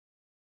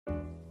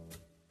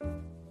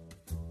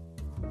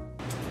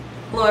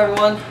Hello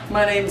everyone,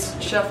 my name's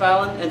Chef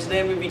Alan, and today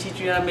I'm going to be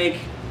teaching you how to make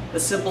a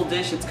simple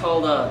dish. It's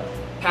called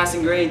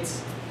passing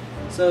grades.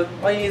 So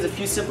all you need is a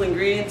few simple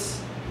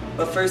ingredients,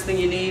 but first thing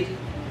you need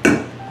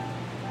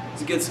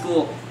is a good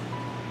school.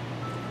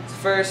 So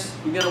first,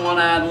 you're going to want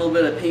to add a little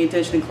bit of paying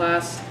attention in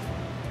class,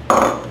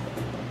 a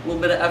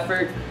little bit of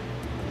effort,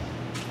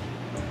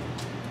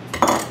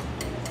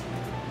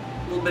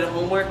 a little bit of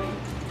homework.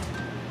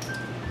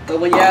 But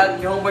when you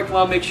add your homework, you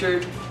want to make sure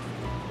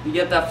you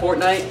get that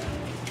Fortnite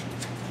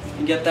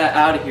and get that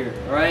out of here,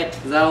 alright?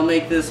 Because that'll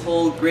make this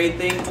whole grade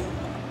thing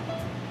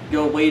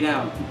go way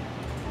down.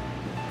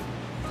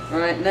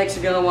 Alright, next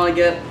you're going to want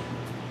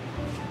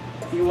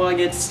to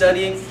get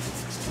studying,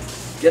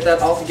 get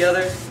that all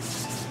together,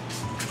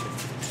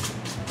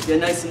 get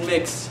nice and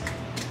mixed.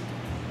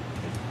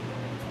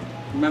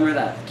 Remember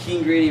that, key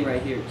ingredient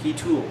right here, key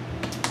tool.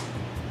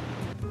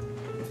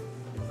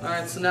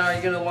 Alright, so now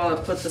you're going to want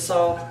to put this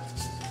all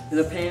in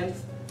a pan.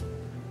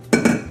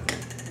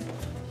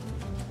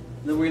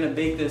 Then we're going to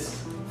bake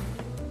this.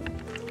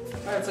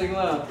 Alright, so you're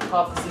going to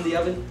pop this in the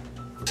oven.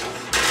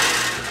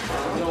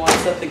 You're going to want to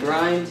set the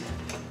grind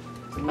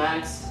to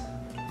max.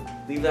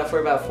 Leave that for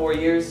about 4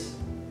 years,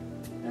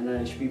 and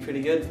then it should be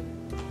pretty good.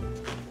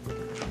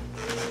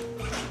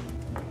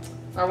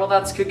 Alright, while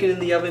that's cooking in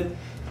the oven,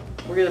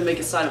 we're going to make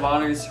a side of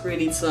honors. We're going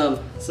to need some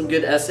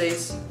good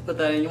essays. Put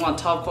that in. You want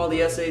top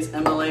quality essays,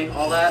 MLA,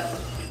 all that.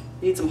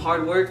 You need some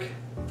hard work.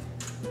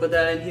 Put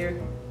that in here.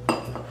 We're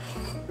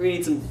going to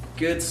need some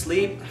good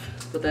sleep.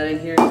 Put that in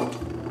here.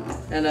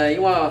 And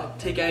you want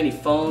to take out any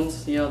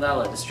phones, you know,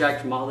 that'll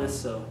distract from all this,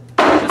 so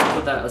just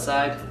put that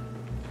aside.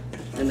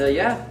 And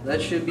yeah,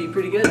 that should be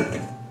pretty good.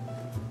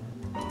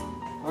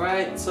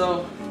 Alright,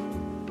 so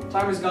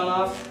timer's gone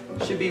off.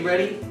 Should be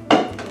ready.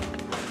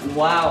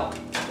 Wow,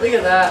 look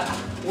at that.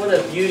 What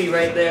a beauty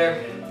right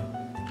there.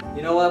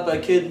 You know what, but I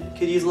could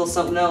use a little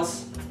something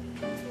else.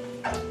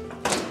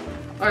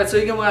 Alright, so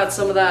you're going to add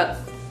some of that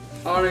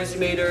honors you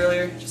made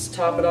earlier. Just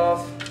top it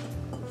off.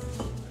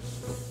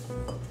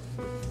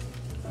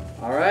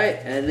 Alright,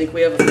 and I think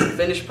we have a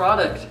finished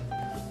product.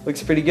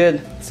 Looks pretty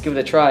good. Let's give it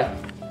a try.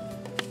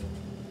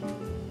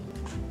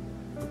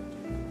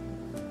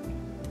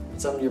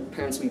 Something your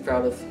parents will be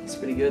proud of. It's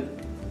pretty good.